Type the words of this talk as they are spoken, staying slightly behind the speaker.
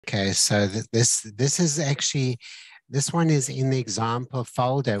Okay, so this is actually, this one is in the example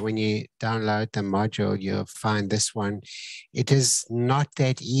folder. When you download the module, you'll find this one. It is not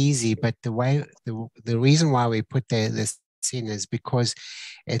that easy, but the reason why we put this in is because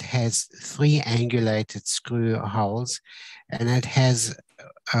it has 3 angulated screw holes, and it has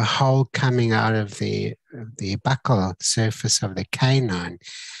a hole coming out of the buccal surface of the canine,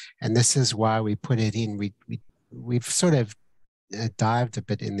 and this is why we put it in. We've sort of dived a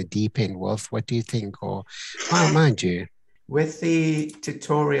bit in the deep end. Wolf, what do you think? Or mind you, with the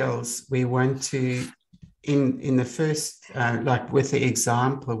tutorials, we want to, in the first, like with the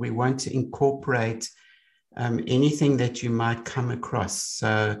example, we want to incorporate anything that you might come across.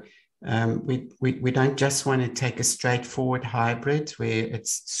 So we don't just want to take a straightforward hybrid where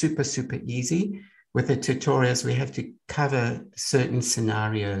it's super, super easy. With the tutorials, we have to cover certain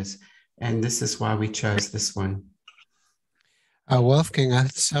scenarios, and this is why we chose this one. Wolfgang,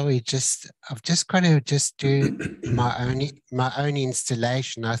 sorry, I've just got to do my own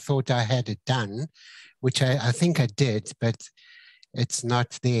installation. I thought I had it done, which I think I did, but it's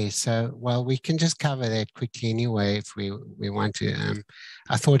not there. So, well, we can just cover that quickly anyway if we want to.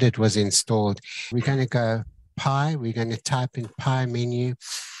 I thought it was installed. We're going to go Pi. We're going to type in Pi menu.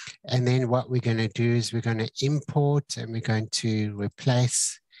 And then what we're going to do is we're going to import, and we're going to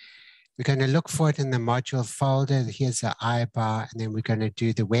replace. We're going to look for it in the module folder. Here's the iBar, and then we're going to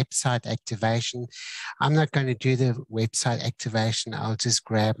do the website activation. I'm not going to do the website activation. I'll just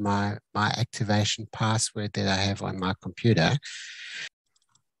grab my activation password that I have on my computer.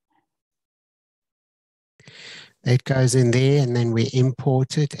 It goes in there, and then we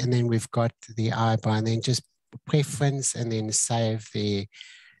import it, and then we've got the iBar, and then just preference, and then save the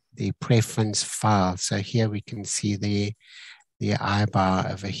preference file. So here we can see the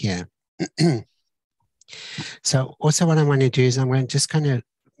iBar over here. So also what I want to do is I'm just going to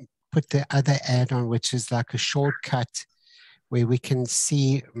put the other add-on, which is like a shortcut where we can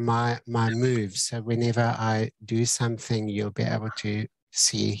see my moves. So whenever I do something, you'll be able to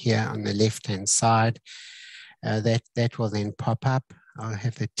see here on the left-hand side. That will then pop up. I'll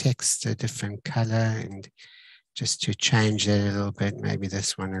have the text a different color, and just to change it a little bit, maybe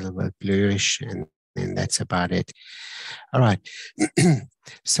this one a little bit bluish, and that's about it. All right.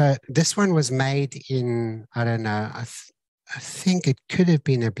 So this one was made in, I don't know, I think it could have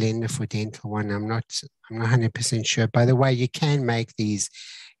been a Blenderfordental one. I'm not 100% sure. By the way, you can make these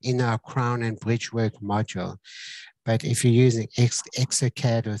in our crown and bridgework module. But if you're using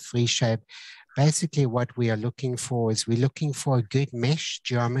Exocad or 3Shape, basically what we are looking for is we're looking for a good mesh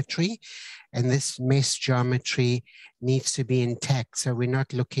geometry, and this mesh geometry needs to be intact. So we're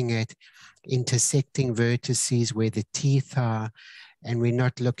not looking at intersecting vertices where the teeth are, and we're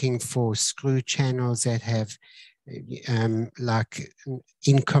not looking for screw channels that have like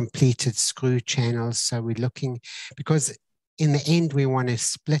incompleted screw channels. So we're looking, because in the end we want to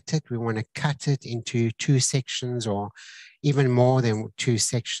split it, we want to cut it into 2 sections, or even more than 2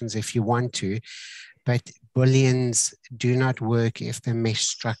 sections if you want to, but booleans do not work if the mesh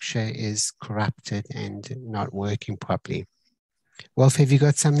structure is corrupted and not working properly. Wolf, have you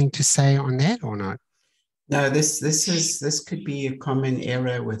got something to say on that or not? No, this could be a common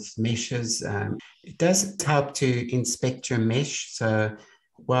error with meshes. It does help to inspect your mesh. So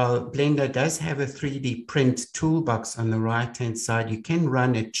while Blender does have a 3D print toolbox on the right-hand side, you can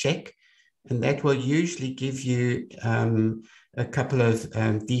run a check, and that will usually give you a couple of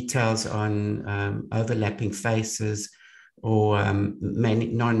details on overlapping faces or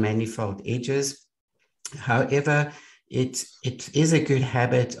non-manifold edges. However, it is a good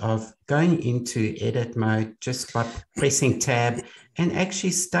habit of going into edit mode just by pressing tab and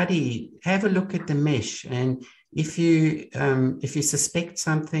actually have a look at the mesh. And if you suspect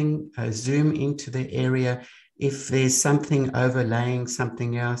something, zoom into the area. If there's something overlaying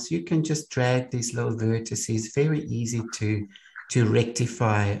something else, you can just drag these little vertices. Very easy to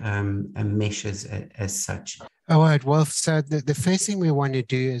rectify meshes as such. All right, well, so the first thing we want to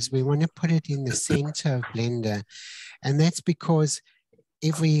do is we want to put it in the center of Blender. And that's because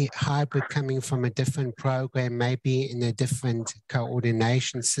every hybrid coming from a different program may be in a different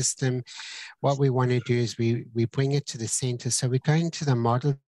coordination system. What we want to do is we bring it to the center. So we're going to the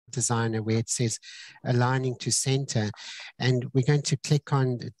model designer where it says aligning to center, and we're going to click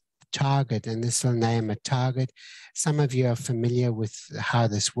on the target, and this will name a target. Some of you are familiar with how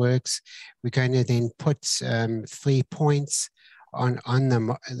this works. We're going to then put 3 points on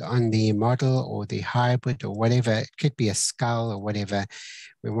the model or the hybrid or whatever. It could be a skull or whatever.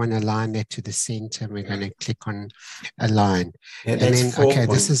 We want to align that to the center, and we're going to click on align. Yeah, that's and then 4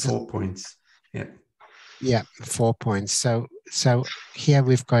 points. 4 points. Yeah. Yeah, 4 points. So here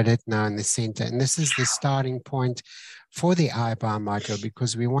we've got it now in the center, and this is the starting point for the iBar module,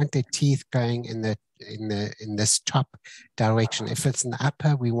 because we want the teeth going in this top direction. If it's an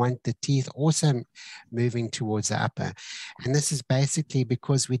upper, we want the teeth also moving towards the upper. And this is basically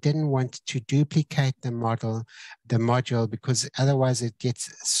because we didn't want to duplicate the module, because otherwise it gets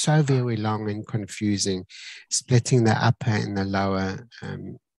so very long and confusing, splitting the upper and the lower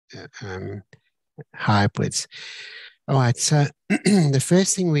hybrids. All right, so the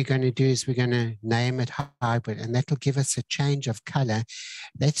first thing we're going to do is we're going to name it hybrid, and that'll give us a change of color.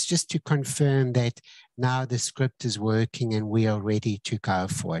 That's just to confirm that now the script is working and we are ready to go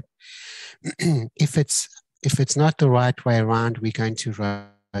for it. If it's not the right way around, we're going to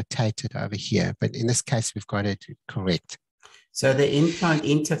rotate it over here. But in this case, we've got it correct. So the implant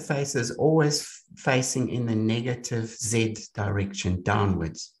interface is always facing in the negative Z direction,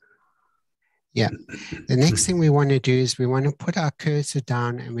 downwards. Yeah. The next thing we want to do is we want to put our cursor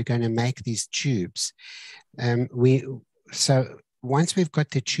down, and we're going to make these tubes. So once we've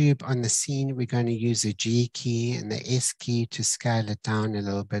got the tube on the scene, we're going to use the G key and the S key to scale it down a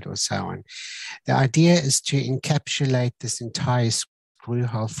little bit or so on. The idea is to encapsulate this entire screw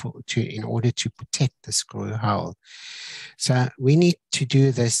hole in order to protect the screw hole. So we need to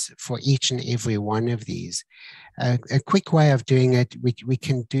do this for each and every one of these. A quick way of doing it, we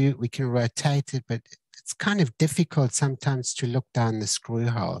can rotate it, but it's kind of difficult sometimes to look down the screw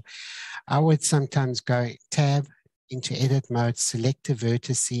hole. I would sometimes go tab into edit mode, select a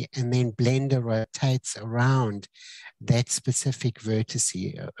vertice, and then Blender rotates around that specific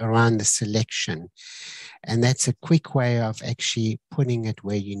vertice, around the selection. And that's a quick way of actually putting it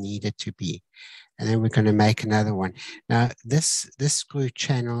where you need it to be. And then we're going to make another one. Now, this screw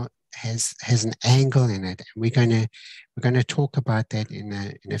channel has an angle in it. And we're going to talk about that in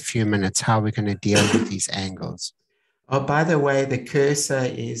a few minutes, how we're going to deal with these angles. Oh, by the way, the cursor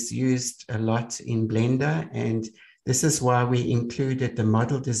is used a lot in Blender, and this is why we included the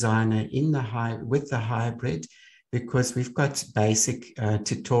model designer in with the hybrid, because we've got basic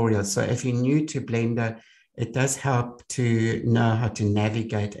tutorials. So if you're new to Blender, it does help to know how to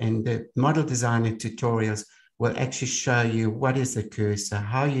navigate, and the model designer tutorials will actually show you what is the cursor,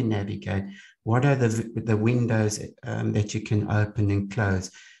 how you navigate, what are the windows that you can open and close.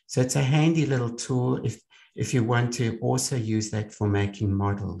 So it's a handy little tool if you want to also use that for making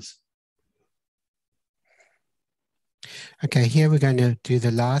models. Okay, here we're going to do the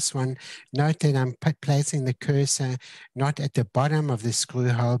last one. Note that I'm placing the cursor not at the bottom of the screw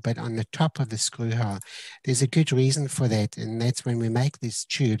hole, but on the top of the screw hole. There's a good reason for that, and that's when we make these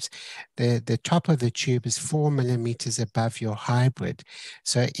tubes, the top of the tube is 4 millimeters above your hybrid.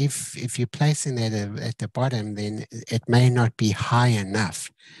 So if you're placing that at the bottom, then it may not be high enough.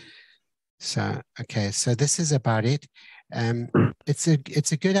 So, okay, so this is about it. It's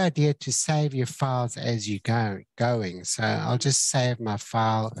a good idea to save your files as you going. So I'll just save my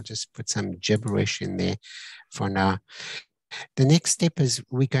file. I'll just put some gibberish in there for now. The next step is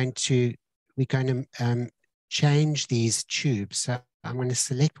we're going to change these tubes. So I'm going to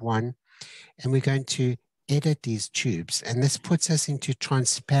select one, and we're going to edit these tubes, and this puts us into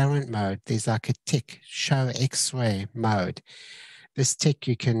transparent mode. There's like a tick, show X-ray mode. This tick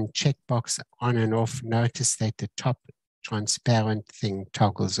you can checkbox on and off. Notice that the top transparent thing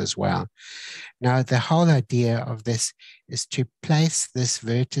toggles as well. Now, the whole idea of this is to place this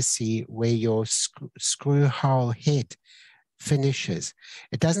vertice where your screw hole head finishes.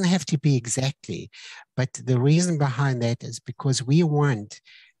 It doesn't have to be exactly, but the reason behind that is because we want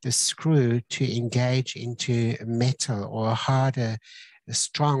the screw to engage into metal or a harder, a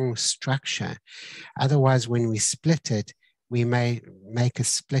strong structure. Otherwise, when we split it, we may make a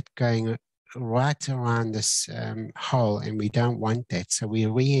split going right around this hole, and we don't want that. So we're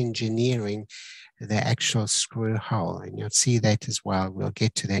re-engineering the actual screw hole, and you'll see that as well. We'll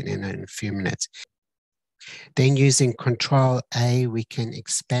get to that in a few minutes. Then using Control A, we can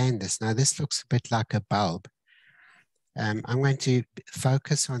expand this. Now this looks a bit like a bulb. I'm going to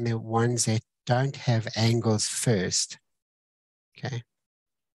focus on the ones that don't have angles first. Okay.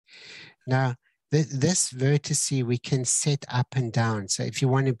 Now, this vertice we can set up and down. So if you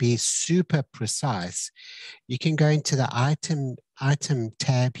want to be super precise, you can go into the item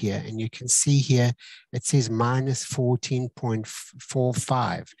tab here, and you can see here it says minus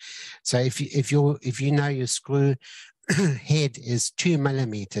 14.45. So if you know your screw head is 2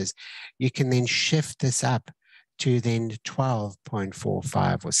 millimeters, you can then shift this up to then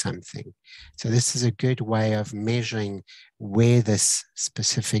 12.45 or something. So this is a good way of measuring where this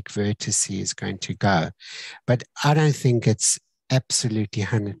specific vertice is going to go. But I don't think it's absolutely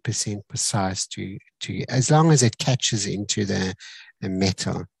 100% precise to as long as it catches into the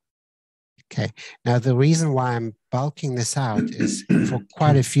metal. Okay, now the reason why I'm bulking this out is for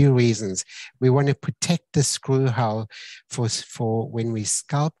quite a few reasons. We want to protect the screw hull for when we're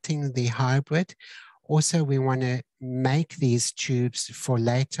sculpting the hybrid. Also, we want to make these tubes for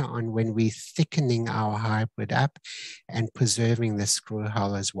later on when we're thickening our hybrid up and preserving the screw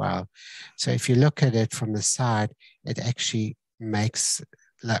hull as well. So if you look at it from the side, it actually makes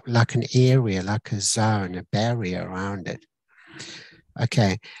like an area, like a zone, a barrier around it.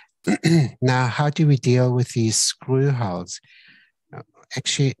 Okay. Now, how do we deal with these screw holes?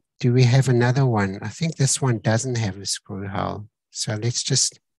 Actually, do we have another one? I think this one doesn't have a screw hole. So let's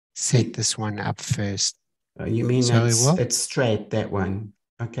just set this one up first. You mean it's straight, that one?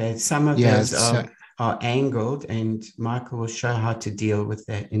 Okay, some of those are angled, and Michael will show how to deal with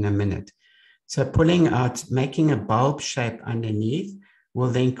that in a minute. So pulling out, making a bulb shape underneath will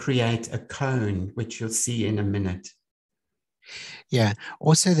then create a cone, which you'll see in a minute. Yeah,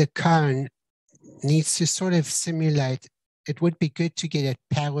 also the cone needs to sort of simulate, it would be good to get it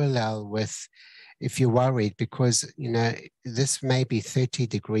parallel with, if you're worried, because, you know, this may be 30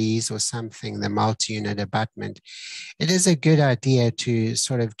 degrees or something, the multi-unit abutment. It is a good idea to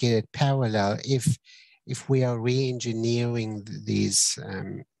sort of get it parallel if we are re-engineering these,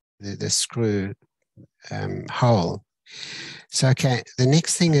 the screw hole. So, okay, the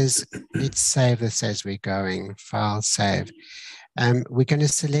next thing is, let's save this as we're going, file, save. We're going to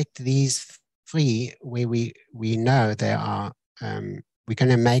select these three where we know they are, we're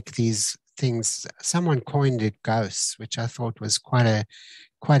going to make these things, someone coined it ghosts, which I thought was quite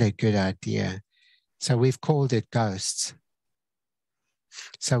a good idea. So we've called it ghosts.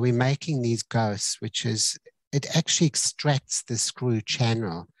 So we're making these ghosts, which is, it actually extracts the screw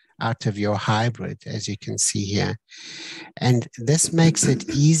channel out of your hybrid, as you can see here. And this makes it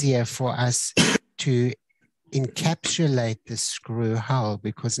easier for us to encapsulate the screw hull,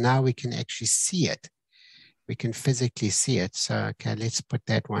 because now we can actually see it. We can physically see it. So, okay, let's put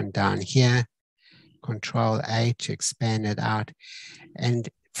that one down here. Control A to expand it out. And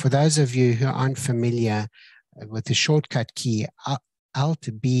for those of you who aren't familiar with the shortcut key, Alt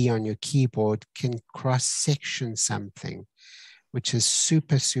B on your keyboard can cross-section something, which is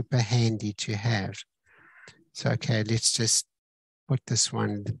super, super handy to have. So, okay, let's just put this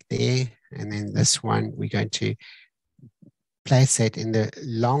one there, and then this one, we're going to place it in the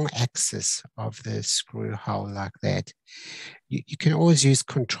long axis of the screw hole like that. You can always use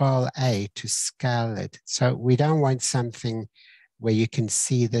Control A to scale it. So we don't want something where you can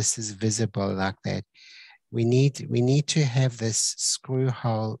see this is visible like that. We need to have this screw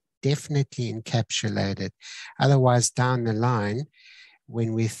hole definitely encapsulated. Otherwise, down the line,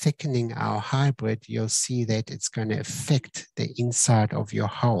 when we're thickening our hybrid, you'll see that it's going to affect the inside of your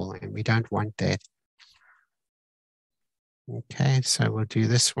hole, and we don't want that. Okay, so we'll do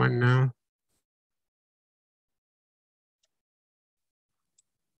this one now.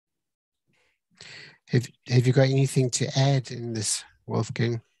 Have you got anything to add in this,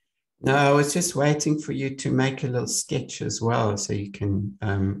 Wolfgang? No, I was just waiting for you to make a little sketch as well, so you can,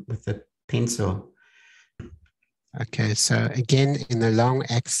 with a pencil. Okay, so again, in the long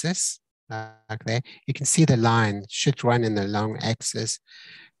axis, like that, you can see the line should run in the long axis.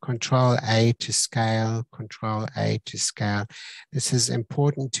 Control A to scale, Control A to scale. This is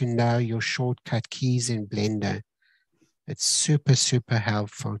important to know your shortcut keys in Blender. It's super, super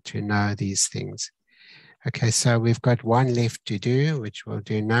helpful to know these things. Okay, so we've got one left to do, which we'll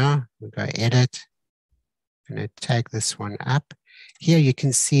do now. We'll go edit. I'm going to take this one up. Here you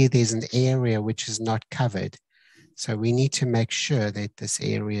can see there's an area which is not covered. So we need to make sure that this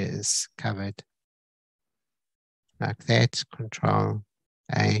area is covered. Like that, Control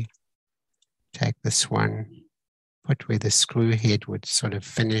A. Take this one, put where the screw head would sort of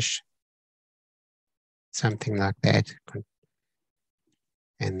finish. Something like that.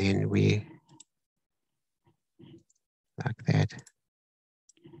 And then we, like that.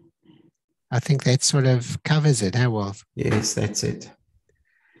 I think that sort of covers it, huh, Wolf? Yes, that's it.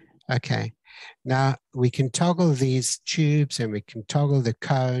 Okay. Now we can toggle these tubes and we can toggle the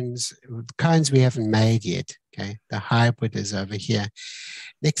cones. The cones we haven't made yet. Okay. The hybrid is over here.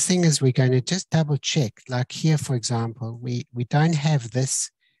 Next thing is we're going to just double check. Like here, for example, we don't have this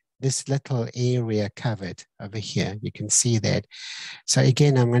little area covered over here. You can see that. So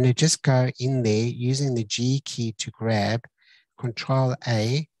again, I'm going to just go in there using the G key to grab, Control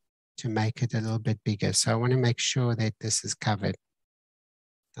A to make it a little bit bigger. So I want to make sure that this is covered.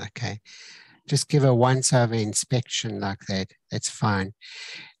 Okay. Just give a once over inspection like that. That's fine.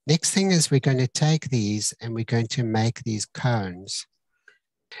 Next thing is we're going to take these and we're going to make these cones.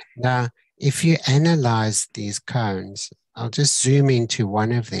 Now, if you analyze these cones, I'll just zoom into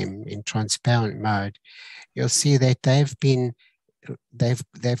one of them in transparent mode. You'll see that they've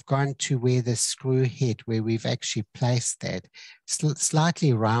gone to where the screw head, where we've actually placed that,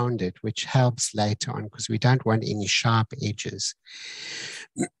 slightly rounded, which helps later on because we don't want any sharp edges.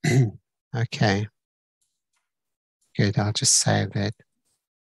 Okay, good. I'll just save that.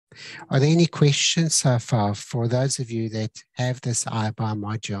 Are there any questions so far for those of you that have this iBar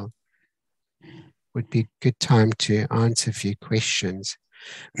module? Would be a good time to answer a few questions.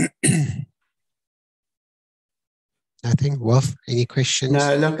 Nothing? Wolf, any questions?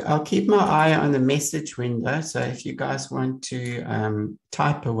 No, look, I'll keep my eye on the message window. So if you guys want to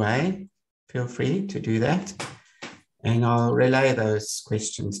type away, feel free to do that. And I'll relay those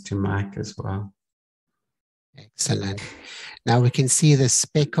questions to Mike as well. Excellent. Now we can see the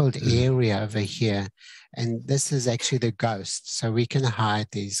speckled area over here. And this is actually the ghost. So we can hide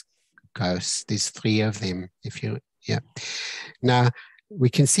these ghosts, these 3 of them, if you, yeah. Now we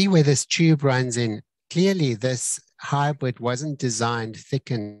can see where this tube runs in. Clearly this hybrid wasn't designed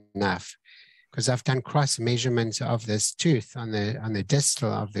thick enough because I've done cross measurements of this tooth on the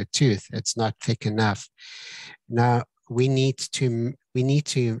distal of the tooth. It's not thick enough. Now we need to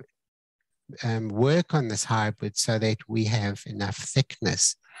work on this hybrid so that we have enough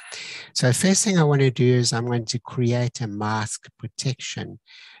thickness. So first thing I want to do is I'm going to create a mask protection.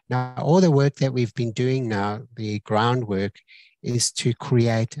 Now, all the work that we've been doing now, the groundwork, is to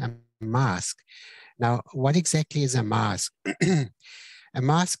create a mask. Now, what exactly is a mask? A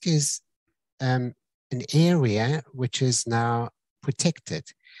mask is an area which is now protected.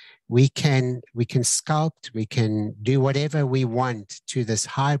 We can sculpt, we can do whatever we want to this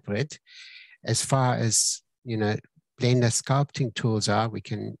hybrid as far as, you know, Blender sculpting tools are. We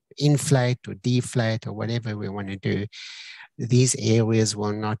can inflate or deflate or whatever we want to do. These areas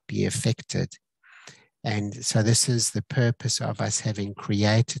will not be affected. And so this is the purpose of us having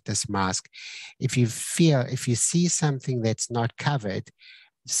created this mask. If you see something that's not covered,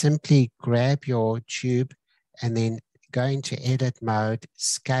 simply grab your tube and then go into edit mode,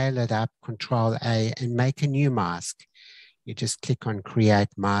 scale it up, Control A, and make a new mask. You just click on create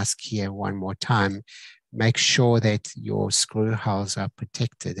mask here one more time. Make sure that your screw holes are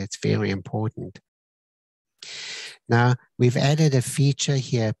protected. It's very important. Now, we've added a feature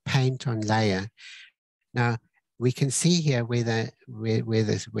here, paint on layer. Now, we can see here where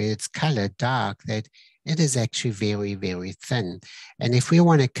it's colored dark that it is actually very, very thin. And if we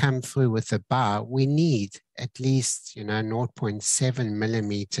want to come through with a bar, we need at least, 0.7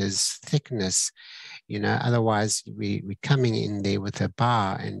 millimeters thickness. Otherwise we're coming in there with a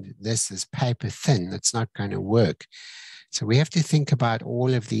bar and this is paper thin. It's not going to work. So we have to think about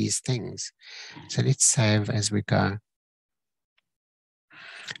all of these things. So let's save as we go.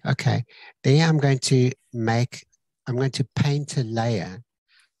 Okay, there I'm going to paint a layer.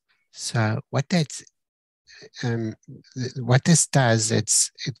 So what this does, it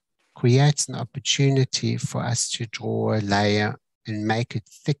creates an opportunity for us to draw a layer and make it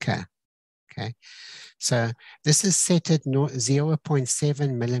thicker. Okay, so this is set at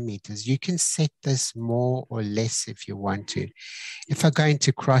 0.7 millimeters. You can set this more or less if you want to. If I go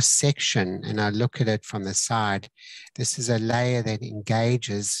into cross section and I look at it from the side, this is a layer that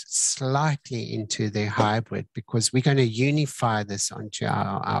engages slightly into the hybrid because we're going to unify this onto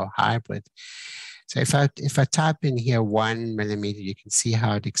our hybrid. So if I type in here 1 millimeter, you can see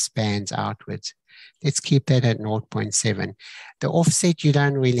how it expands outwards. Let's keep that at 0.7. The offset you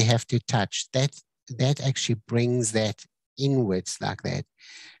don't really have to touch. That actually brings that inwards like that.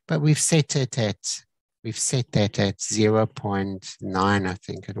 But we've set that at 0.9, I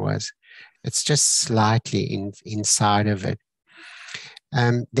think it was. It's just slightly inside of it.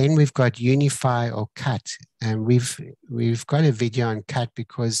 Then we've got unify or cut. And we've got a video on cut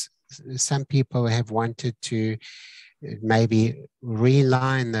because some people have wanted to maybe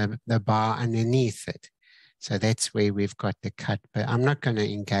reline the bar underneath it. So that's where we've got the cut, but I'm not going to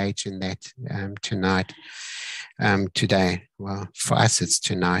engage in that today. Well, for us, it's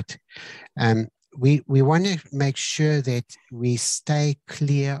tonight. We want to make sure that we stay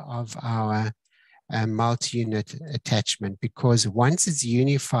clear of our multi-unit attachment because once it's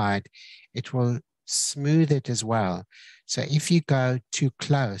unified, it will smooth it as well. So if you go too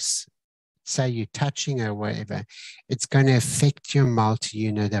close, say you're touching or whatever, it's going to affect your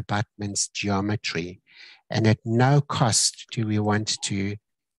multi-unit abutment's geometry. And at no cost do we want to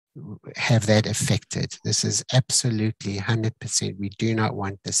have that affected. This is absolutely 100%. We do not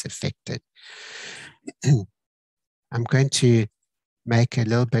want this affected. I'm going to make a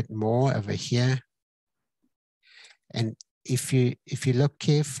little bit more over here. And if you look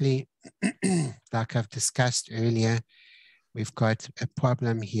carefully, like I've discussed earlier, we've got a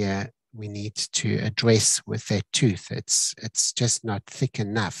problem here we need to address with that tooth. It's just not thick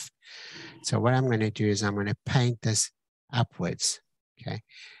enough. So what I'm going to do is I'm going to paint this upwards. Okay.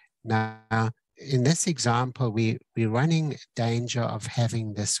 Now, in this example, we're running danger of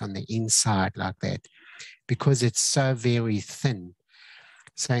having this on the inside like that because it's so very thin.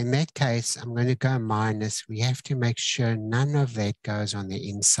 So in that case, I'm going to go minus. We have to make sure none of that goes on the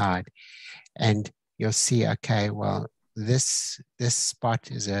inside. And you'll see, okay, well, this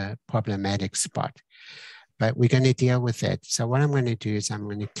spot is a problematic spot, but we're going to deal with that. So what I'm going to do is I'm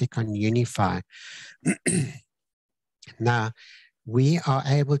going to click on Unify. Now, we are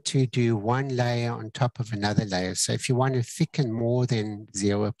able to do one layer on top of another layer. So if you want to thicken more than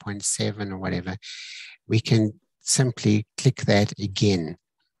 0.7 or whatever, we can simply click that again.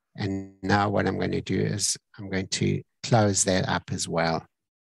 And now what I'm going to do is I'm going to close that up as well.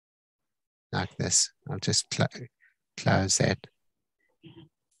 Like this. I'll just close that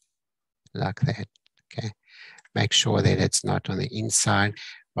like that. Okay. Make sure that it's not on the inside,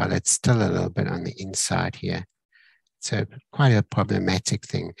 while it's still a little bit on the inside here. So quite a problematic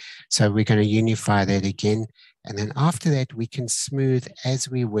thing. So we're going to unify that again. And then after that, we can smooth as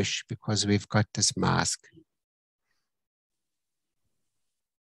we wish because we've got this mask.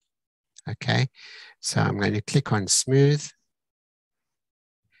 Okay. So I'm going to click on smooth.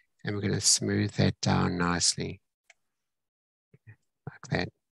 And we're going to smooth that down nicely. Like that.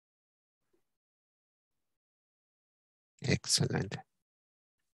 Excellent.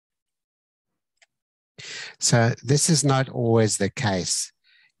 So this is not always the case.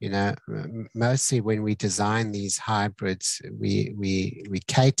 You know, mostly when we design these hybrids, we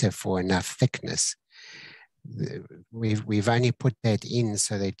cater for enough thickness. We've only put that in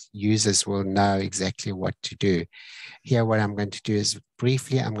so that users will know exactly what to do. Here, what I'm going to do is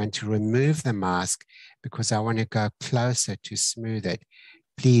briefly, I'm going to remove the mask because I want to go closer to smooth it.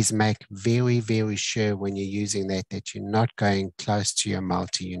 Please make very, very sure when you're using that you're not going close to your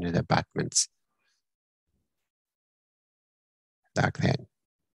multi-unit abutments. Like that.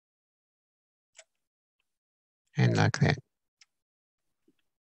 And like that.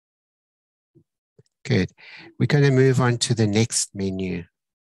 Good. We're going to move on to the next menu.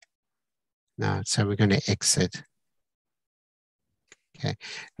 Now, so we're going to exit. Okay.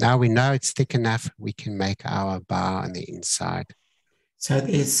 Now we know it's thick enough, we can make our bar on the inside. So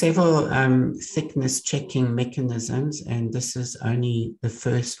there's several thickness checking mechanisms, and this is only the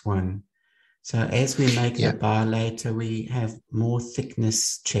first one. So as we make the bar later, we have more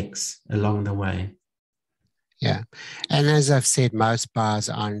thickness checks along the way. Yeah, and as I've said, most bars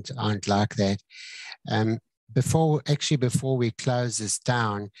aren't like that. Before we close this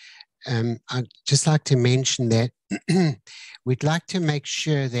down, I'd just like to mention that we'd like to make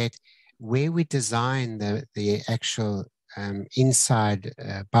sure that where we design the actual inside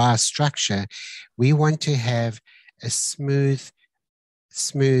bar structure, we want to have a smooth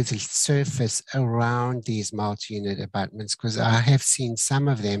surface around these multi-unit abutments, because I have seen some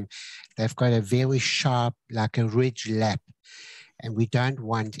of them, they've got a very sharp, like a ridge lap, and we don't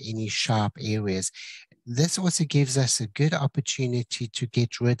want any sharp areas. This also gives us a good opportunity to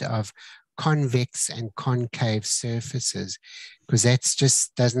get rid of convex and concave surfaces, because that's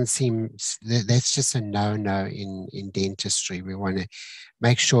just doesn't seem, that's just a no-no in dentistry. We want to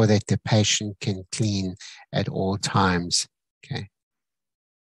make sure that the patient can clean at all times. Okay.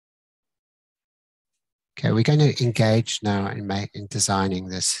 Okay, we're going to engage now in designing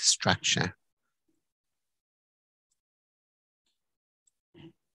this structure.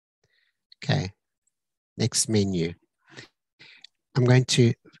 Okay, next menu. I'm going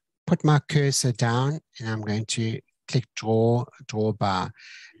to put my cursor down and I'm going to click draw bar.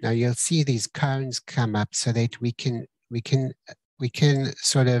 Now you'll see these cones come up so that we can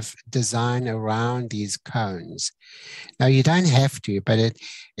sort of design around these cones. Now you don't have to, but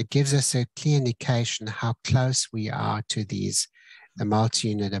it gives us a clear indication how close we are to the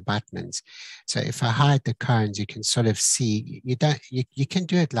multi-unit abutments. So if I hide the cones, you can sort of see, you can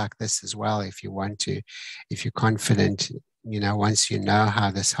do it like this as well if you want to, if you're confident, you know, once you know how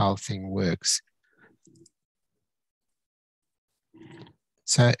this whole thing works.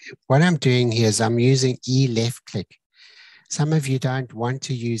 So what I'm doing here is I'm using E left click. Some of you don't want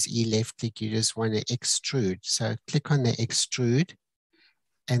to use E left click, you just want to extrude. So click on the extrude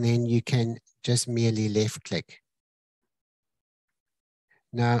and then you can just merely left click.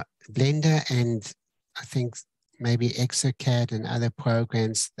 Now, Blender and I think maybe Exocad and other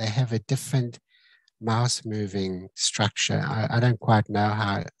programs, they have a different mouse moving structure. I don't quite know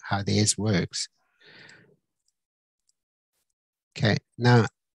how theirs works. Okay, now,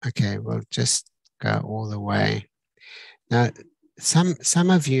 okay, we'll just go all the way. Now, some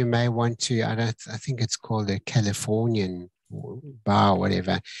of you may want to, I think it's called a Californian bar or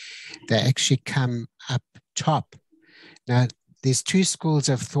whatever. They actually come up top. Now, there's two schools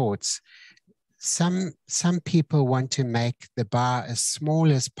of thoughts. Some people want to make the bar as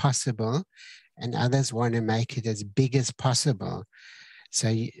small as possible, and others want to make it as big as possible. So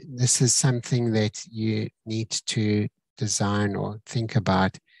this is something that you need to design or think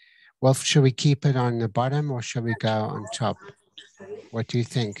about. Well, should we keep it on the bottom or should we go on top? What do you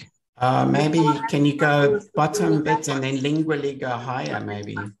think? Maybe can you go bottom bit and then lingually go higher,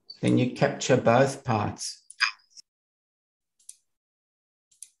 maybe? Then you capture both parts.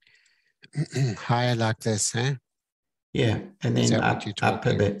 Higher like this, eh? Yeah, and then up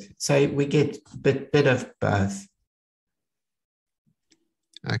a bit. So we get bit of both.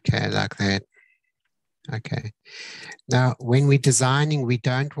 Okay, like that. Okay. Now, when we're designing, we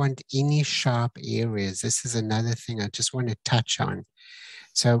don't want any sharp areas. This is another thing I just want to touch on.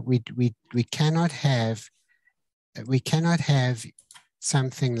 So we cannot have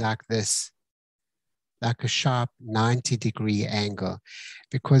something like this, like a sharp 90-degree angle,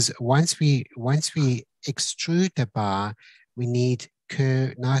 because once we extrude the bar, we need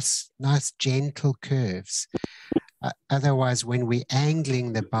nice gentle curves. Otherwise, when we're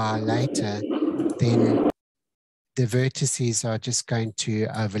angling the bar later, then the vertices are just going to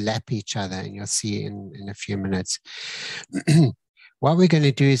overlap each other, and you'll see in a few minutes. What we're going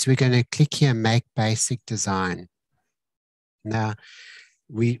to do is we're going to click here, Make Basic Design. Now,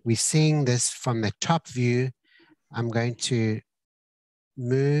 we're seeing this from the top view. I'm going to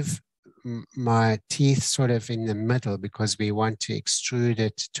move my teeth sort of in the middle because we want to extrude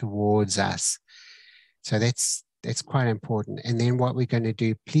it towards us. So that's quite important. And then what we're going to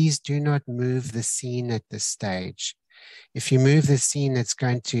do, please do not move the scene at this stage. If you move the scene, it's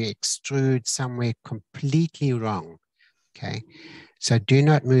going to extrude somewhere completely wrong. Okay, so do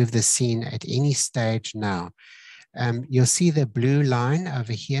not move the scene at any stage now. You'll see the blue line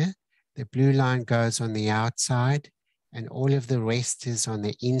over here. The blue line goes on the outside, and all of the rest is on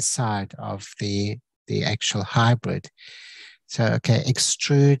the inside of the actual hybrid. So, okay,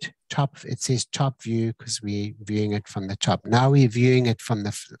 extrude top, it says top view because we're viewing it from the top. Now we're viewing it from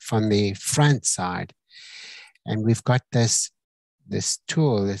the front side. And we've got this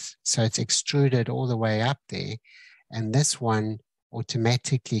tool, so it's extruded all the way up there. And this one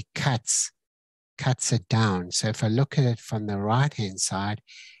automatically cuts it down. So if I look at it from the right-hand side,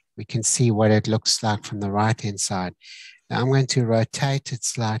 we can see what it looks like from the right-hand side. Now I'm going to rotate it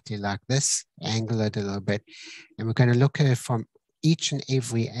slightly like this, angle it a little bit, and we're going to look at it from each and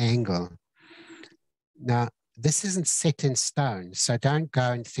every angle. Now, this isn't set in stone, so don't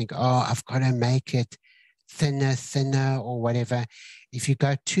go and think, oh, I've got to make it thinner, or whatever. If you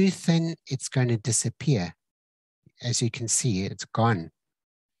go too thin, it's going to disappear. As you can see, it's gone.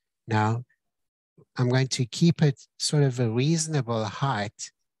 Now, I'm going to keep it sort of a reasonable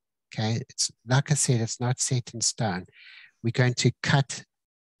height. Okay, it's like I said, it's not set in stone. We're going to cut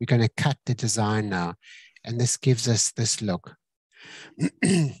the design now, and this gives us this look.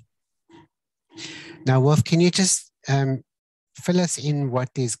 Now, Wolf, can you just fill us in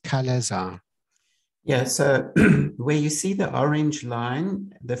what these colors are? Yeah, so where you see the orange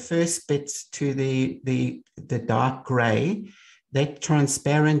line, the first bit to the dark gray, that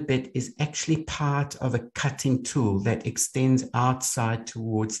transparent bit is actually part of a cutting tool that extends outside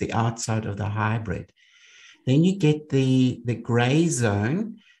towards the outside of the hybrid. Then you get the gray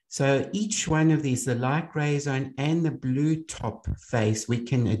zone. So each one of these, the light gray zone and the blue top face, we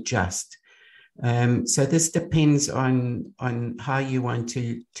can adjust. So this depends on how you want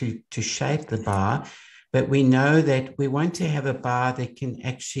to shape the bar, but we know that we want to have a bar that can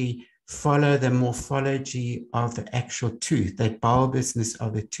actually follow the morphology of the actual tooth, that bulbousness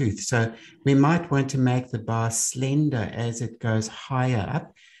of the tooth. So we might want to make the bar slender as it goes higher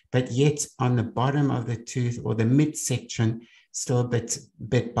up, but yet on the bottom of the tooth or the midsection, still a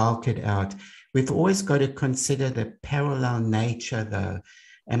bit bulked out. We've always got to consider the parallel nature though.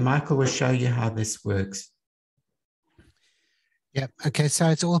 And Michael will show you how this works. Yep. Okay. So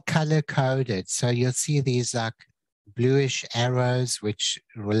it's all color coded. So you'll see these like bluish arrows, which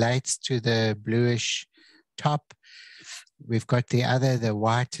relates to the bluish top. We've got the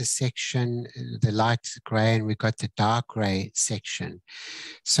whiter section, the light gray, and we've got the dark gray section.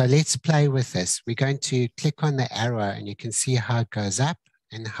 So let's play with this. We're going to click on the arrow and you can see how it goes up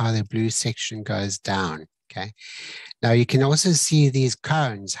and how the blue section goes down. okay? Now you can also see these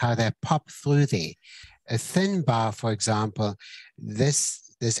cones, how they pop through there. A thin bar, for example, this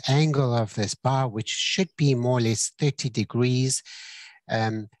angle of this bar, which should be more or less 30 degrees,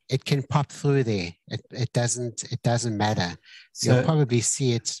 it can pop through there. It doesn't matter. So you'll probably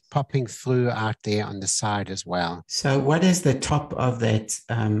see it popping through out there on the side as well. So what is the top of that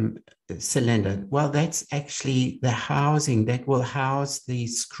cylinder? Well, that's actually the housing that will house the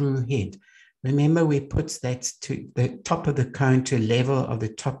screw head. Remember, we put that to the top of the cone to level of the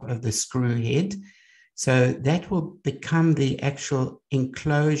top of the screw head. So that will become the actual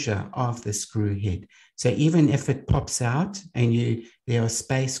enclosure of the screw head. So even if it pops out and there are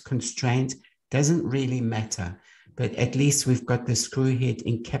space constraints, doesn't really matter. But at least we've got the screw head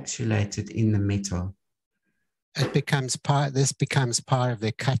encapsulated in the metal. This becomes part of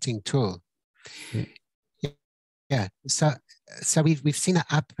the cutting tool. Yeah. So we've seen it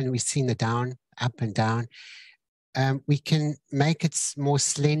up and we've seen the down, up and down. We can make it more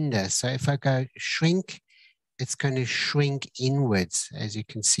slender. So if I go shrink, it's going to shrink inwards. As you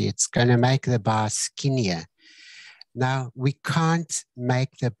can see, it's going to make the bar skinnier. Now, we can't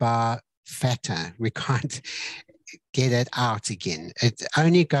make the bar fatter. We can't get it out again. It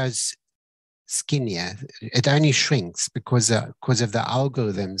only goes skinnier. It only shrinks because of the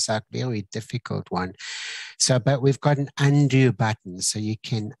algorithms, are a very difficult one. So, but we've got an undo button, so you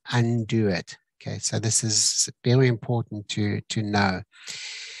can undo it. Okay, so this is very important to know.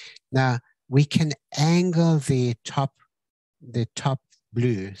 Now, we can angle the top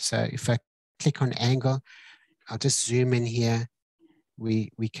blue. So if I click on angle, I'll just zoom in here.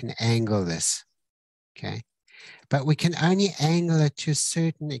 We can angle this, okay? But we can only angle it to a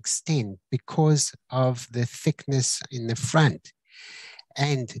certain extent because of the thickness in the front.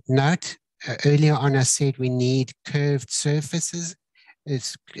 And note, earlier on I said we need curved surfaces.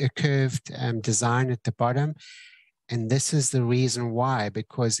 It's a curved design at the bottom. And this is the reason why,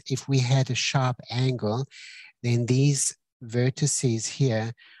 because if we had a sharp angle, then these vertices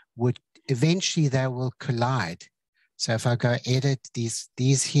here would eventually, they will collide. So if I go edit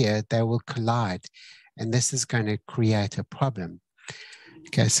these here, they will collide. And this is going to create a problem.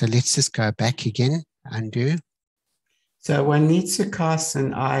 Okay, so let's just go back again, undo. So one needs to cast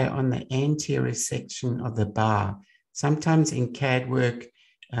an eye on the anterior section of the bar. Sometimes in CAD work,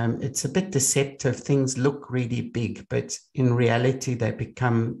 it's a bit deceptive. Things look really big, but in reality, they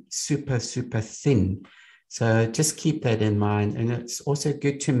become super, super thin. So just keep that in mind. And it's also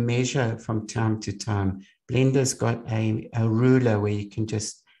good to measure from time to time. Blender's got a ruler where you can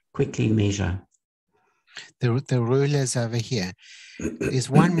just quickly measure. The ruler's over here. There's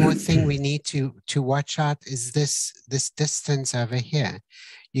one more thing we need to watch out is this distance over here.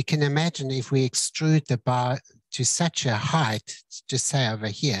 You can imagine if we extrude the bar to such a height, just say over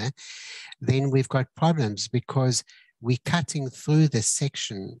here, then we've got problems because we're cutting through this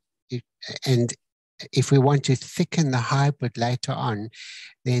section. And if we want to thicken the hybrid later on,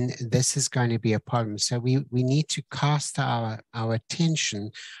 then this is going to be a problem. So we need to cast our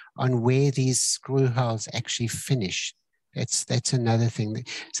attention on where these screw holes actually finish. That's another thing.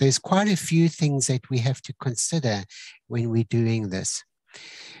 So there's quite a few things that we have to consider when we're doing this.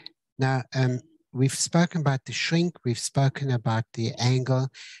 Now, we've spoken about the shrink, we've spoken about the angle.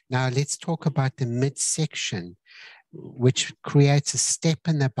 Now let's talk about the midsection, which creates a step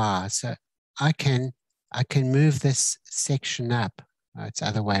in the bar. So I can move this section up. It's the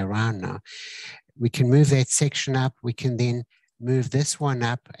other way around now. We can move that section up. We can then move this one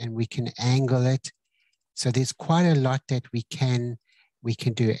up and we can angle it. So there's quite a lot that we can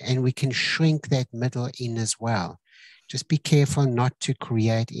do, and we can shrink that middle in as well. Just be careful not to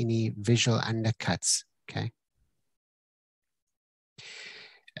create any visual undercuts, okay?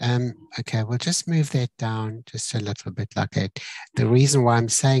 Okay, we'll just move that down just a little bit like that. The reason why I'm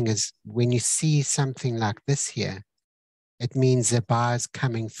saying is when you see something like this here, it means the bar is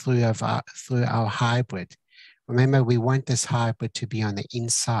coming through our hybrid. Remember, we want this hybrid to be on the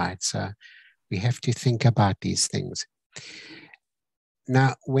inside, so we have to think about these things.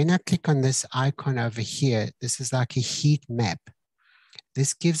 Now, when I click on this icon over here, this is like a heat map.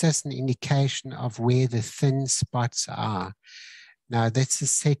 This gives us an indication of where the thin spots are. Now, this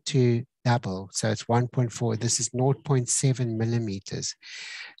is set to double, so it's 1.4. This is 0.7 millimeters.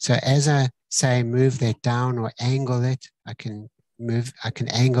 So as I say, move that down or angle it, I can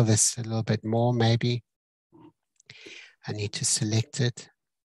angle this a little bit more, maybe. I need to select it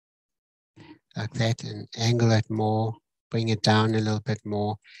like that and angle it more, bring it down a little bit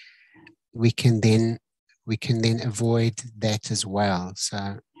more. We can then avoid that as well.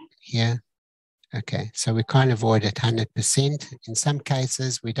 So here, Okay, so we can't avoid it 100%. In some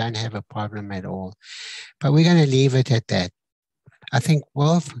cases, we don't have a problem at all, but we're going to leave it at that. I think,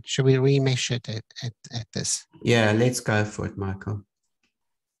 Wolf, should we remesh it at this? Yeah, let's go for it, Michael.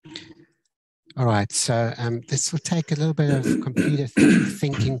 All right, so this will take a little bit of computer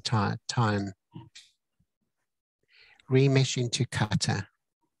thinking time. Remesh into cutter.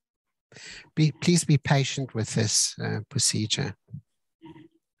 Please be patient with this procedure.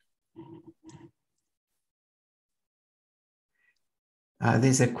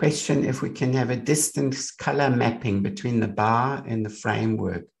 There's a question if we can have a distance color mapping between the bar and the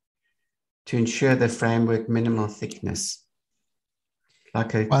framework to ensure the framework minimal thickness.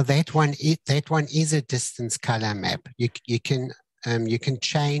 Well, that one is a distance color map. You can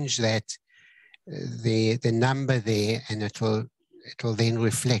change that the number there, and it'll then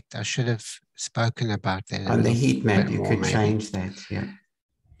reflect. I should have spoken about that on the heat map. You could change that. Yeah,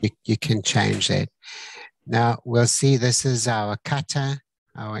 you can change that. Now we'll see this is our cutter,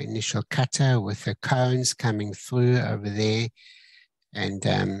 our initial cutter with the cones coming through over there. And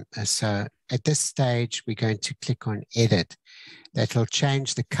so at this stage, we're going to click on edit. That'll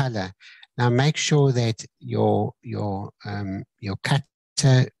change the color. Now make sure that your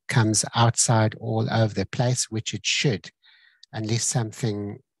cutter comes outside all over the place, which it should, unless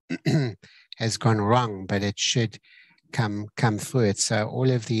something has gone wrong, but it should come through it. So all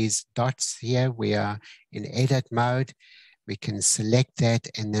of these dots here, we are in edit mode. We can select that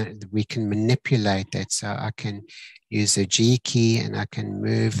and then we can manipulate that. So I can use a G key and I can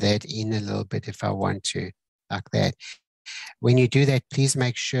move that in a little bit if I want to, like that. When you do that, please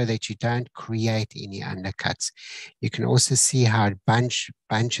make sure that you don't create any undercuts. You can also see how it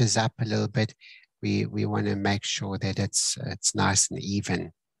bunches up a little bit. We want to make sure that it's nice and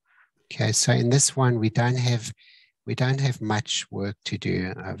even. Okay, so in this one, we don't have much work to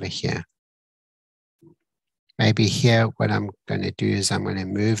do over here. Maybe here, what I'm going to do is I'm going to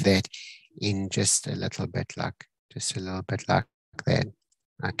move that in just a little bit like that.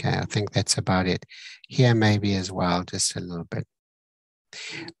 Okay, I think that's about it. Here maybe as well, just a little bit.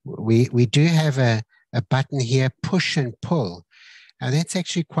 We do have a button here, push and pull. Now that's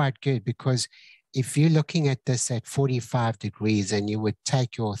actually quite good, because if you're looking at this at 45 degrees and you would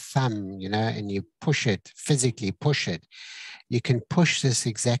take your thumb, and you push it, physically push it, you can push this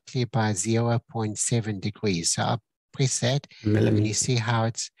exactly by 0.7 degrees. So I'll press that and you see how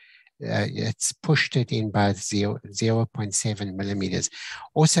it's pushed it in by 0.7 millimeters.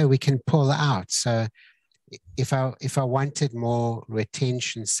 Also, we can pull out. So if I wanted more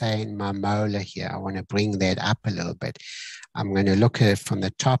retention, say in my molar here, I want to bring that up a little bit. I'm going to look at it from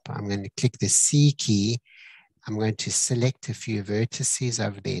the top. I'm going to click the C key. I'm going to select a few vertices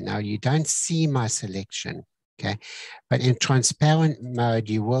over there. Now you don't see my selection, okay? But in transparent mode,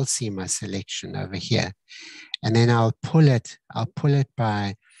 you will see my selection over here. And then I'll pull it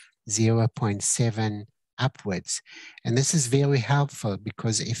by 0.7 upwards. And this is very helpful,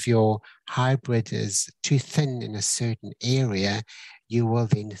 because if your hybrid is too thin in a certain area, you will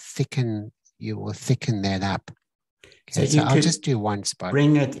then thicken that up. Okay, so I'll just do one spot.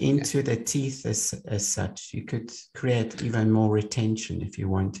 Bring it into the teeth as such. You could create even more retention if you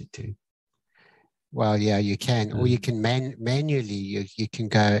wanted to. Well, yeah, you can, or you can manually, you can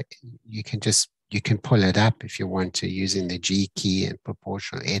pull it up if you want to, using the G key and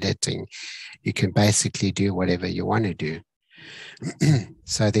proportional editing. You can basically do whatever you want to do.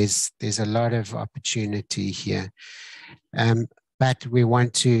 So there's a lot of opportunity here. But we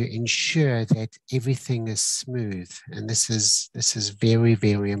want to ensure that everything is smooth. And this is very,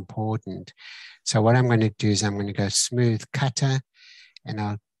 very important. So what I'm going to do is I'm going to go smooth cutter, and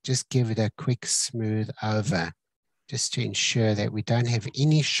I'll just give it a quick smooth over, just to ensure that we don't have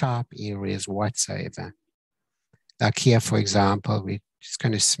any sharp areas whatsoever. Like here, for example, we're just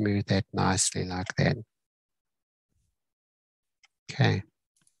going to smooth that nicely like that. Okay.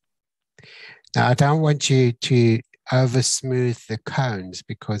 Now, I don't want you to over smooth the cones,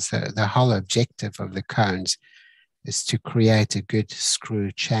 because the whole objective of the cones is to create a good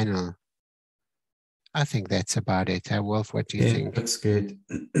screw channel. I think that's about it. Wolf, what do you think? Looks good.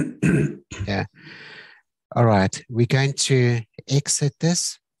 Yeah. All right, we're going to exit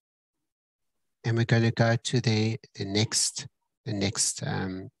this, and we're going to go to the next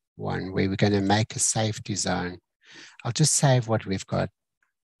one, where we're going to make a safety zone. I'll just save what we've got.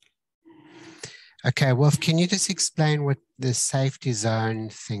 Okay, Wolf, can you just explain what the safety zone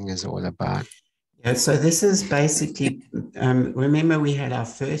thing is all about? Yeah, so this is basically, remember we had our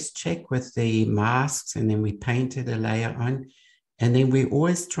first check with the masks, and then we painted a layer on, and then we're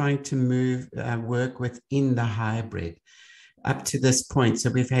always trying to work within the hybrid. up to this point. So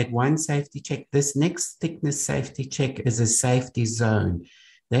we've had one safety check. This next thickness safety check is a safety zone.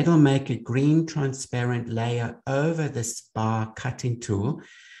 That'll make a green transparent layer over this bar cutting tool.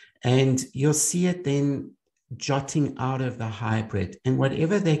 And you'll see it then jotting out of the hybrid. And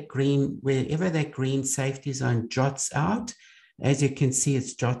wherever that green safety zone jots out, as you can see,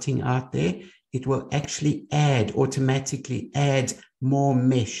 it's jotting out there, it will actually automatically add more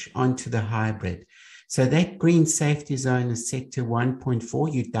mesh onto the hybrid. So that green safety zone is set to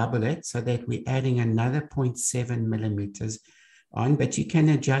 1.4. You double it so that we're adding another 0.7 millimeters on, but you can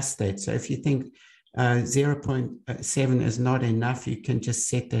adjust that. So if you think 0.7 is not enough, you can just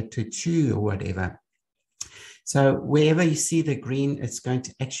set that to 2 or whatever. So wherever you see the green, it's going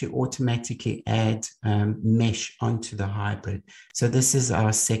to actually automatically add mesh onto the hybrid. So this is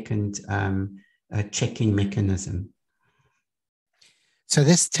our second checking mechanism. So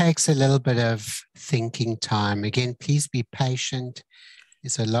this takes a little bit of thinking time. Again, please be patient.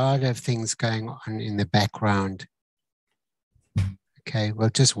 There's a lot of things going on in the background. Okay, we'll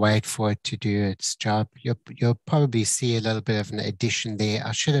just wait for it to do its job. You'll probably see a little bit of an addition there.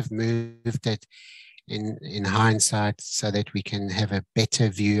 I should have moved it in hindsight so that we can have a better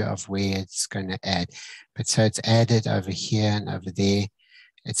view of where it's going to add. But so it's added over here and over there.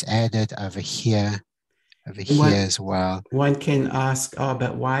 It's added over here as well. One can ask, oh,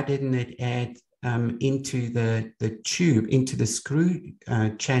 but why didn't it add into the tube, into the screw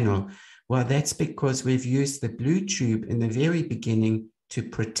channel? Well, that's because we've used the blue tube in the very beginning to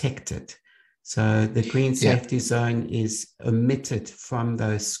protect it. So the green safety zone is omitted from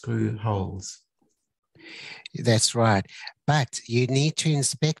those screw holes. That's right. But you need to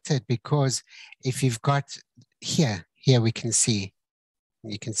inspect it, because if you've got here we can see,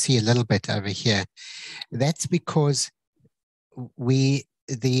 you can see a little bit over here. That's because the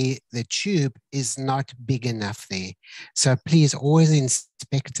tube is not big enough there. So please always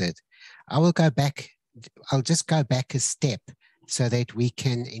inspect it. I'll just go back a step so that we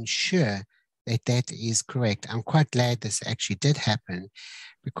can ensure that that is correct. I'm quite glad this actually did happen,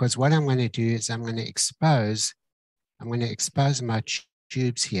 because what I'm going to do is I'm going to expose my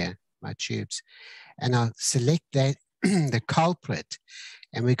tubes here, and I'll select that the culprit,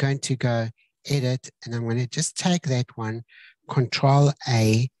 and we're going to go edit, and I'm going to just take that one, Control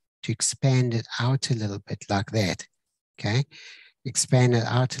A, to expand it out a little bit like that. Okay, expand it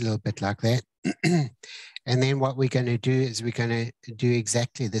out a little bit like that. And then what we're going to do is we're going to do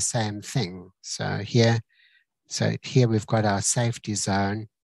exactly the same thing. So here we've got our safety zone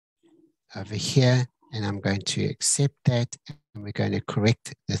over here, and I'm going to accept that, and we're going to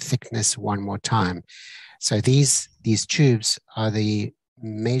correct the thickness one more time. So these tubes are the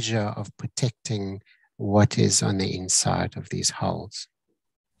measure of protecting what is on the inside of these holes.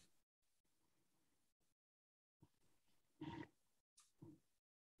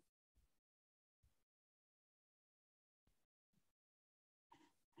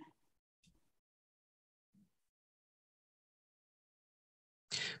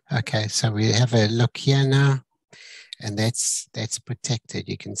 Okay, so we have a look here now, and that's protected.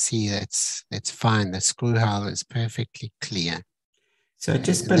 You can see that's fine. The screw hole is perfectly clear. So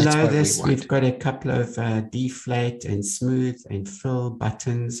just below this, we've got a couple of deflate and smooth and fill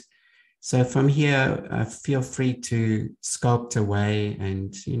buttons. So from here, feel free to sculpt away,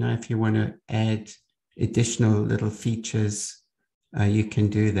 and if you want to add additional little features, you can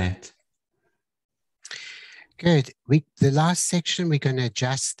do that. Good. The last section, we're going to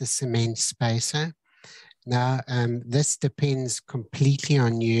adjust the cement spacer. Now, this depends completely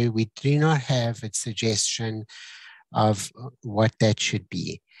on you. We do not have a suggestion of what that should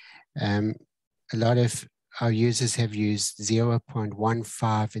be. A lot of our users have used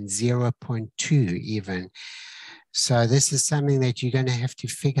 0.15 and 0.2 even. So this is something that you're going to have to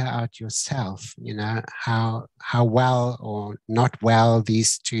figure out yourself, how well or not well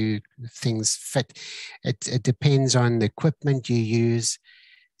these two things fit. It depends on the equipment you use.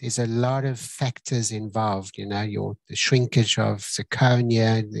 There's a lot of factors involved, the shrinkage of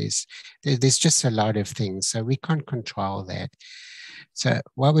zirconia. There's just a lot of things. So we can't control that. So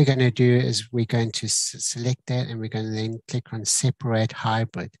what we're going to do is we're going to select that, and we're going to then click on Separate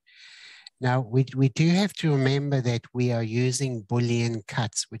Hybrid. Now, we do have to remember that we are using Boolean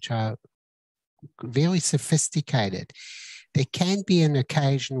cuts, which are very sophisticated. There can be an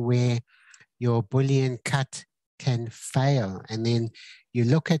occasion where your Boolean cut can fail, and then you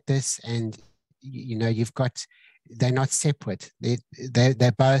look at this and you've got, they're not separate.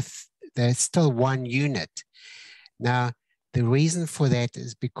 They're still one unit. Now, the reason for that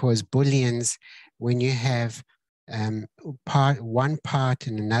is because Booleans, when you have one part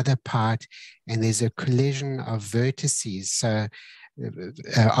and another part, and there's a collision of vertices. So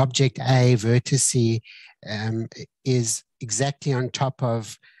object A, vertice, is exactly on top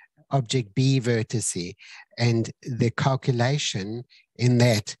of object B, vertice, and the calculation in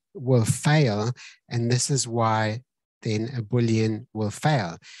that will fail, and this is why then a Boolean will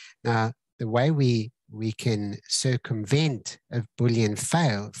fail. Now, the way we can circumvent a Boolean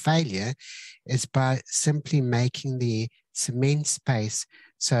failure is by simply making the cement space.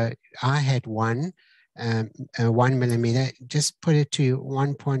 So I had 1 millimeter, just put it to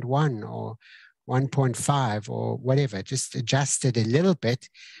 1.1 or 1.5 or whatever, just adjust it a little bit,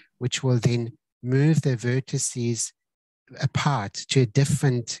 which will then move the vertices apart to a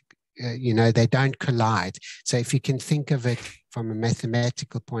different, they don't collide. So if you can think of it from a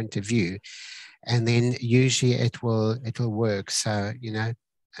mathematical point of view, and then usually it will work. So, yeah.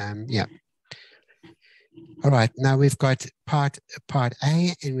 All right, now we've got part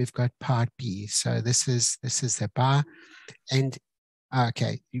A and we've got part B. So this is the bar, and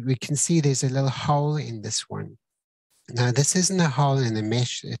okay, we can see there's a little hole in this one. Now this isn't a hole in the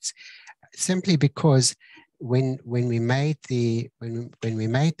mesh. It's simply because when we made the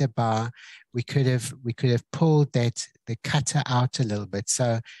bar, we could have pulled the cutter out a little bit.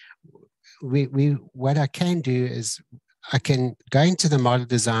 So what I can do is I can go into the model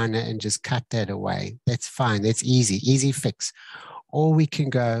designer and just cut that away. That's fine. That's easy fix. Or we can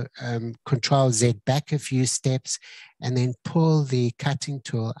go Control Z back a few steps and then pull the cutting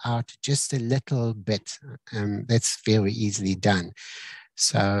tool out just a little bit. That's very easily done.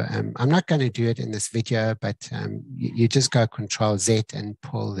 So I'm not going to do it in this video, but you just go Control Z and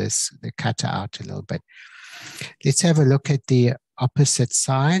pull the cutter out a little bit. Let's have a look at the opposite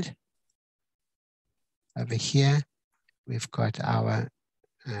side. Over here, we've got our,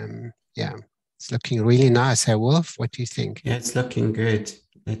 it's looking really nice. Hey, Wolf, what do you think? Yeah, it's looking good.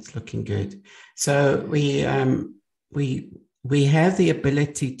 It's looking good. So we have the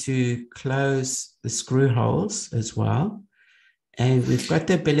ability to close the screw holes as well. And we've got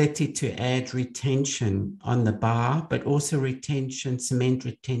the ability to add retention on the bar, but also cement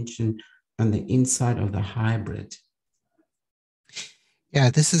retention on the inside of the hybrid. Yeah,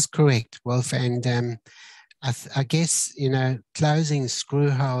 this is correct, Wolf. And I guess, closing screw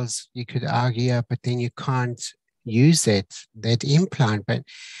holes, you could argue, but then you can't use that implant. But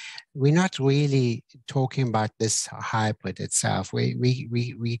we're not really talking about this hybrid itself.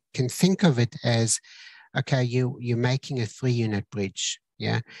 We can think of it as, okay, you're making a 3-unit bridge,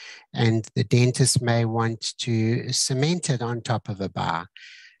 yeah? And the dentist may want to cement it on top of a bar.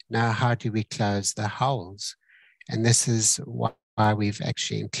 Now, how do we close the holes? And this is why we've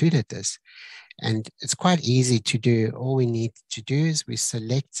actually included this. And it's quite easy to do. All we need to do is we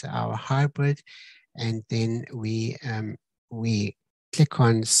select our hybrid, and then we click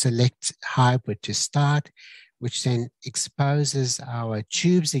on Select Hybrid to start, which then exposes our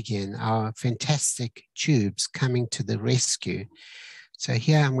tubes again, our fantastic tubes coming to the rescue. So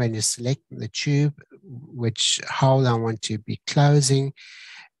here I'm going to select the tube, which hole I want to be closing,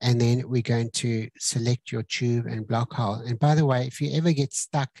 and then we're going to select your tube and block hole. And by the way, if you ever get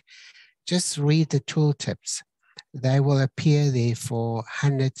stuck, just read the tooltips. They will appear there for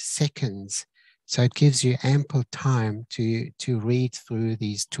 100 seconds. So it gives you ample time to read through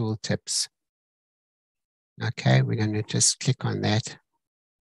these tooltips. Okay, we're going to just click on that.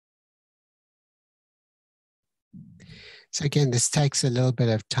 So again, this takes a little bit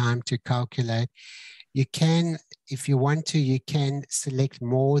of time to calculate. You can, if you want to, you can select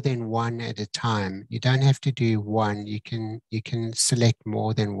more than one at a time. You don't have to do one. You can select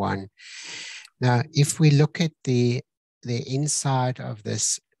more than one. Now, if we look at the inside of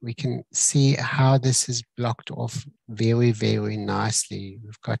this, we can see how this is blocked off very, very nicely.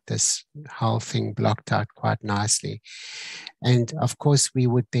 We've got this whole thing blocked out quite nicely. And of course, we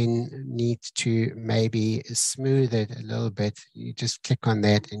would then need to maybe smooth it a little bit. You just click on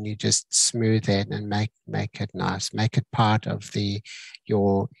that and you just smooth it and make it nice. Make it part of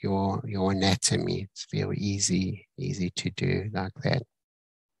your anatomy. It's very easy to do like that.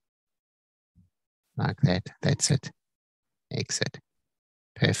 Like that. That's it. Exit.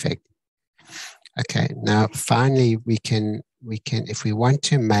 Perfect. Okay, now finally we can, if we want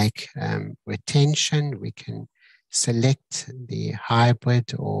to make retention, we can select the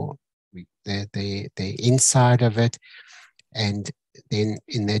hybrid or the inside of it, and then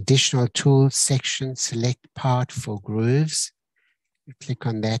in the additional tools section, select part for grooves. You click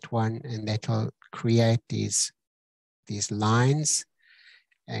on that one, and that will create these lines,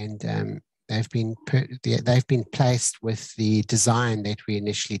 and they've been placed with the design that we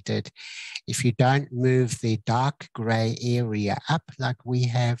initially did. If you don't move the dark gray area up like we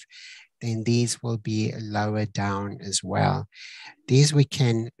have, then these will be lower down as well. These we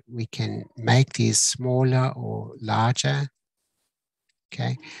can make these smaller or larger.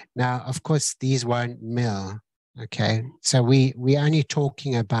 Okay. Now, of course, these won't mill. Okay. So we're only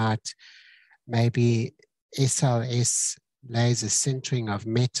talking about maybe SLS laser sintering of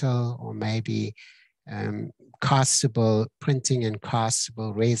metal, or maybe castable printing and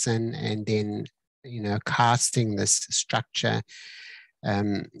castable resin, and then, you know, casting this structure.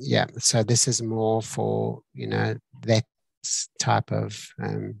 Yeah, so this is more for, you know, that type of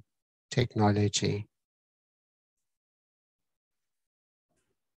technology.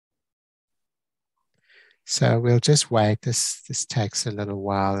 So we'll just wait. This takes a little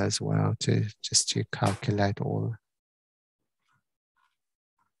while as well to calculate all.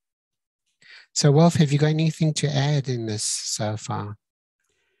 So Wolf, have you got anything to add in this so far?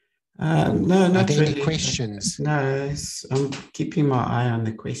 No, not Are there really. any questions? No, I'm keeping my eye on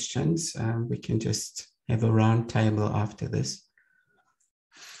the questions. We can just have a round table after this.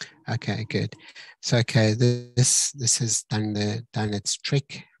 Okay, good. So, okay, this has done its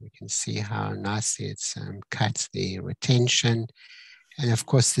trick. We can see how nicely it's cut the retention, and of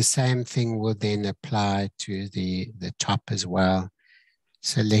course the same thing will then apply to the top as well.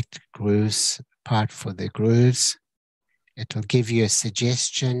 Select grooves, part for the grooves. It'll give you a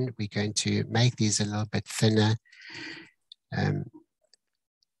suggestion. We're going to make these a little bit thinner.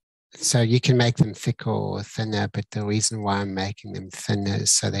 So you can make them thicker or thinner, but the reason why I'm making them thinner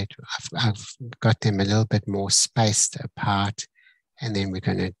is so that I've got them a little bit more spaced apart, and then we're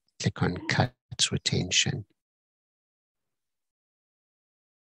going to click on cut retention.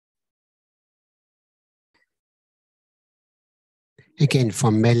 Again, for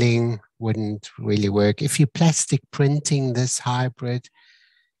milling, wouldn't really work. If you're plastic printing this hybrid,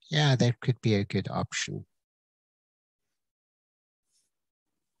 yeah, that could be a good option.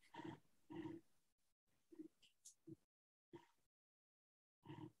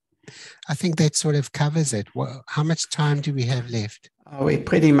 I think that sort of covers it. Well, how much time do we have left? We're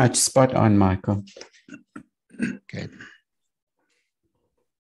pretty much spot on, Michael. Good.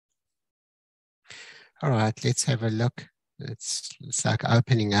 All right, let's have a look. It's like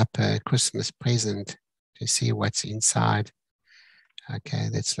opening up a Christmas present to see what's inside. Okay,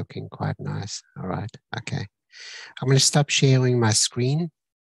 that's looking quite nice. All right, okay. I'm going to stop sharing my screen.